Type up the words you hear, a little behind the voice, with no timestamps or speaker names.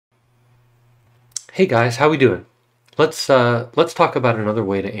Hey guys, how we doing? Let's talk about another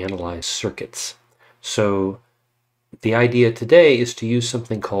way to analyze circuits. So the idea today is to use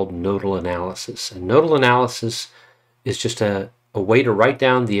something called nodal analysis. And nodal analysis is just a way to write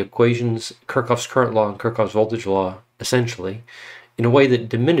down the equations, Kirchhoff's current law and Kirchhoff's voltage law, essentially, in a way that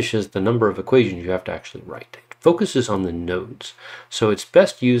diminishes the number of equations you have to actually write. It focuses on the nodes. So it's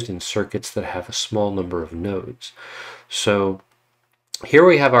best used in circuits that have a small number of nodes. So here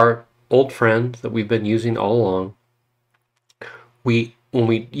we have our old friend that we've been using all along. When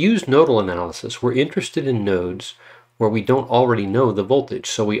we use nodal analysis, we're interested in nodes where we don't already know the voltage.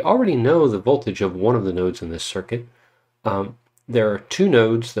 So we already know the voltage of one of the nodes in this circuit. There are two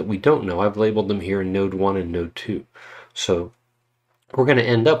nodes that we don't know. I've labeled them here node 1 and node 2. So we're going to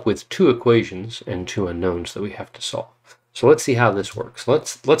end up with two equations and two unknowns that we have to solve. So let's see how this works.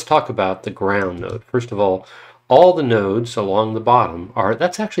 Let's talk about the ground node. First of all the nodes along the bottom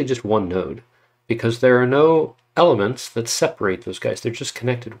that's actually just one node because there are no elements that separate those guys. They're just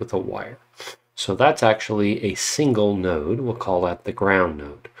connected with a wire. So that's actually a single node. We'll call that the ground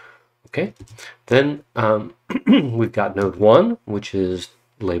node. Okay, then we've got node 1, which is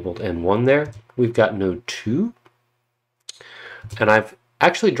labeled N1 there. We've got node 2, and I've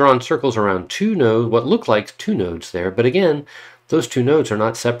actually drawn circles around two nodes, what look like two nodes there, but again, those two nodes are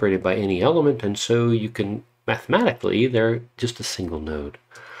not separated by any element, and so you can mathematically, they're just a single node.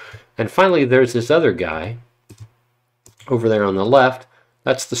 And finally, there's this other guy over there on the left.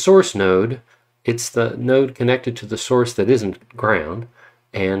 That's the source node. It's the node connected to the source that isn't ground,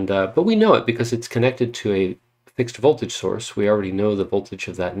 and but we know it because it's connected to a fixed voltage source. We already know the voltage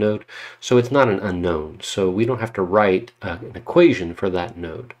of that node, so it's not an unknown. So we don't have to write an equation for that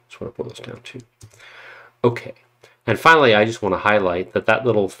node. That's what it boils down to. Okay, and finally, I just want to highlight that that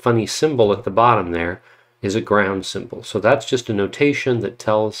little funny symbol at the bottom there is a ground symbol. So that's just a notation that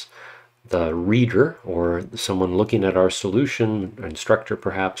tells the reader or someone looking at our solution, an instructor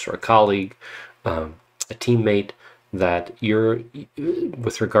perhaps, or a colleague, a teammate, that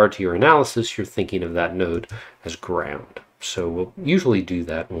with regard to your analysis, you're thinking of that node as ground. So we'll usually do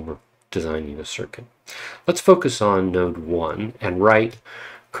that when we're designing a circuit. Let's focus on node 1 and write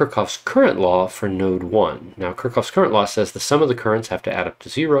Kirchhoff's current law for node 1. Now Kirchhoff's current law says the sum of the currents have to add up to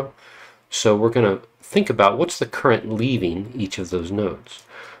 0. So we're going to think about what's the current leaving each of those nodes.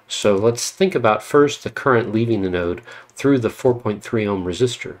 So let's think about first the current leaving the node through the 4.3 ohm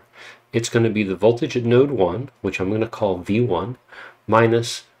resistor. It's going to be the voltage at node 1, which I'm going to call V1,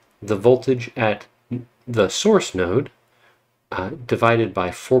 minus the voltage at the source node divided by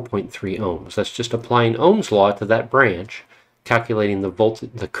 4.3 ohms. That's just applying Ohm's law to that branch, calculating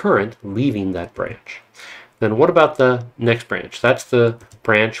the current leaving that branch. Then what about the next branch? That's the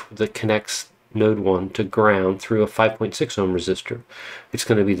branch that connects node 1 to ground through a 5.6 ohm resistor. It's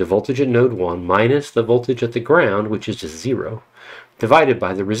going to be the voltage at node 1 minus the voltage at the ground, which is just 0, divided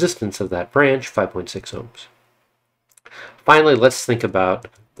by the resistance of that branch, 5.6 ohms. Finally, let's think about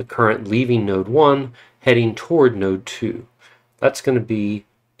the current leaving node 1 heading toward node 2. That's going to be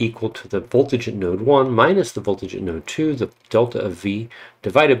equal to the voltage at node 1 minus the voltage at node 2, the delta of V,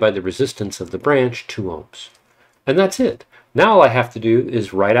 divided by the resistance of the branch, 2 ohms. And that's it. Now all I have to do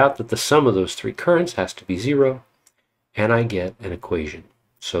is write out that the sum of those three currents has to be 0, and I get an equation.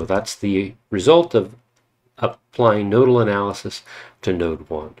 So that's the result of applying nodal analysis to node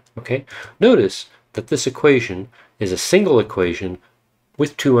 1. Okay? Notice that this equation is a single equation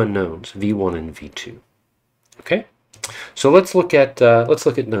with two unknowns, V1 and V2. Okay? So let's look at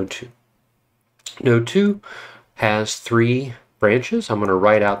node 2. Node 2 has three branches. I'm going to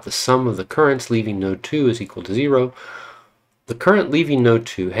write out the sum of the currents leaving node 2 is equal to 0. The current leaving node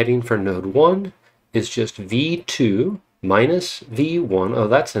 2 heading for node 1 is just V2 minus V1. Oh,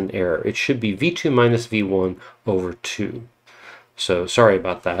 that's an error. It should be V2 minus V1 over 2. So sorry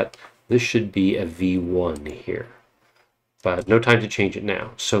about that. This should be a V1 here. But no time to change it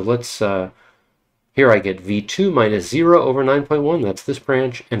now. So let's, here I get V2 minus 0 over 9.1. That's this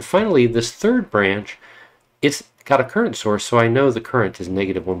branch. And finally, this third branch, it's got a current source, so I know the current is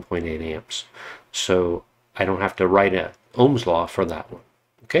negative 1.8 amps. So I don't have to write a Ohm's law for that one.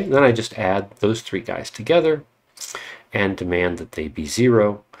 Okay, then I just add those three guys together and demand that they be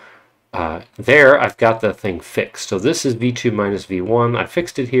 0. There, I've got the thing fixed. So this is V2 minus V1. I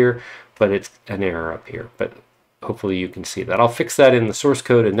fixed it here, but it's an error up here. But hopefully you can see that. I'll fix that in the source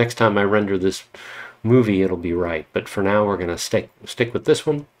code, and next time I render this movie, it'll be right. But for now, we're going to stick with this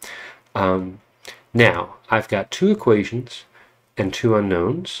one. Now, I've got two equations and two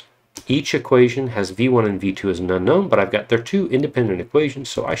unknowns. Each equation has V1 and V2 as an unknown, but they're two independent equations,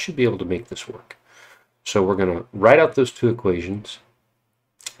 so I should be able to make this work. So we're going to write out those two equations,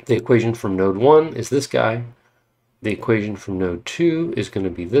 The equation from node 1 is this guy. The equation from node 2 is going to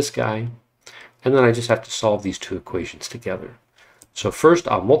be this guy. And then I just have to solve these two equations together. So first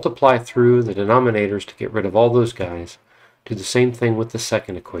I'll multiply through the denominators to get rid of all those guys. Do the same thing with the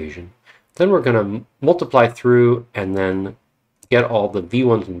second equation. Then we're going to multiply through and then get all the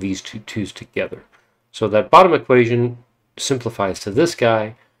v1s and v2s together. So that bottom equation simplifies to this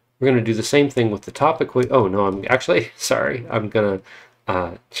guy. We're going to do the same thing with the top equation. Oh no, I'm actually, sorry, I'm going to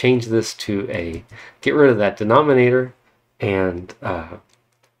change this to get rid of that denominator, and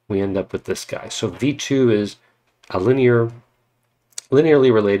we end up with this guy. So v2 is a linearly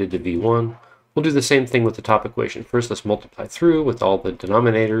related to v1. We'll do the same thing with the top equation. First, let's multiply through with all the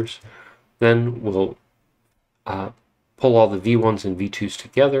denominators. Then we'll pull all the v1s and v2s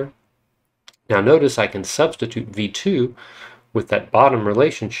together. Now notice I can substitute v2 with that bottom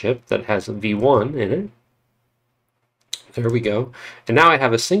relationship that has a v1 in it. There we go. And now I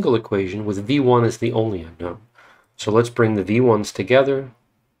have a single equation with v1 as the only unknown. So let's bring the v1s together,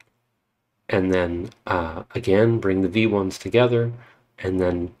 and then again bring the v1s together, and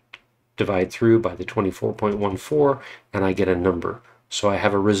then divide through by the 24.14, and I get a number. So I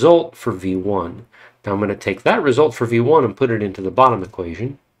have a result for v1. Now I'm going to take that result for v1 and put it into the bottom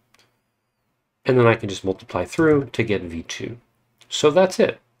equation, and then I can just multiply through to get v2. So that's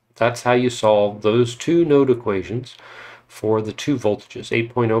it. That's how you solve those two node equations for the two voltages,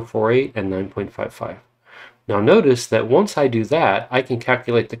 8.048 and 9.55. Now notice that once I do that, I can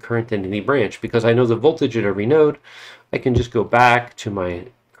calculate the current in any branch. Because I know the voltage at every node, I can just go back to my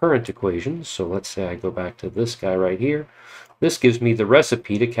current equations. So let's say I go back to this guy right here. This gives me the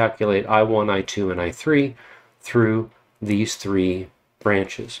recipe to calculate I1, I2, and I3 through these three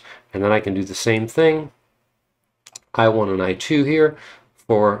branches. And then I can do the same thing, I1 and I2 here.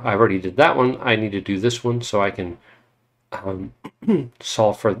 I already did that one, I need to do this one, so I can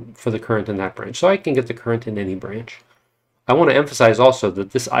solve for the current in that branch. So I can get the current in any branch. I want to emphasize also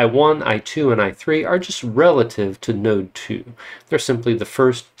that this I1, I2, and I3 are just relative to node 2. They're simply the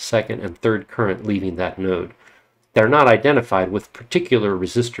first, second, and third current leaving that node. They're not identified with particular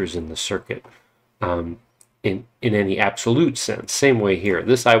resistors in the circuit in any absolute sense. Same way here.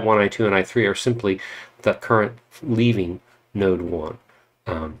 This I1, I2, and I3 are simply the current leaving node 1.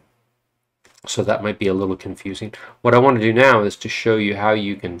 So that might be a little confusing. What I want to do now is to show you how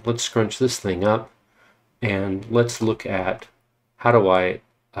you can, let's scrunch this thing up, and let's look at how do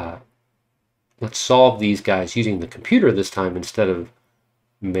let's solve these guys using the computer this time instead of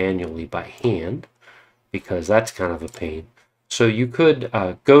manually by hand, because that's kind of a pain. So you could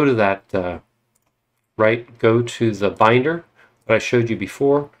go to that, go to the binder that I showed you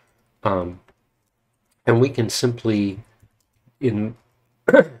before, and we can simply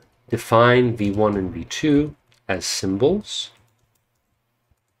define V1 and V2 as symbols,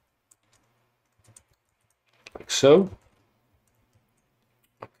 like so.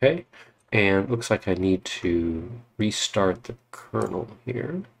 Okay, and looks like I need to restart the kernel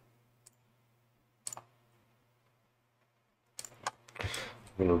here. I'm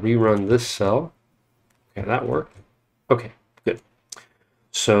going to rerun this cell. Okay, that worked. Okay, good.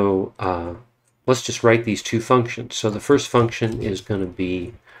 So let's just write these two functions. So the first function is going to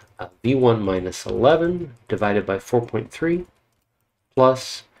be v1 minus 11 divided by 4.3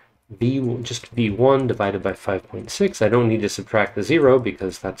 plus just v1 divided by 5.6. I don't need to subtract the 0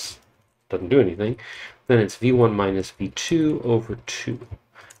 because that doesn't do anything. Then it's v1 minus v2 over 2.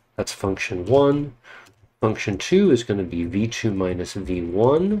 That's function 1. Function 2 is going to be v2 minus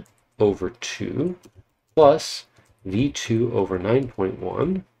v1 over 2 plus v2 over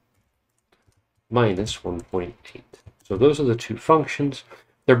 9.1 minus 1.8. So those are the two functions.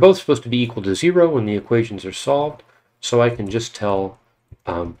 They're both supposed to be equal to 0 when the equations are solved. So I can just tell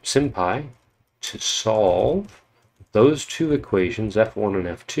SymPy to solve those two equations, F1 and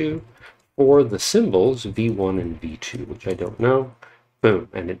F2, for the symbols V1 and V2, which I don't know. Boom,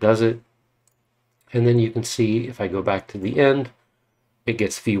 and it does it. And then you can see, if I go back to the end, it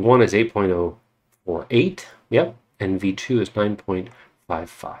gets V1 as 8.048, yep, and V2 is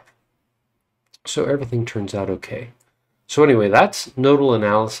 9.55. So everything turns out okay. So anyway, that's nodal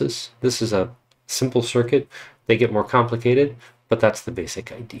analysis. This is a simple circuit. They get more complicated, but that's the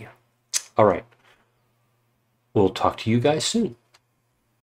basic idea. All right. We'll talk to you guys soon.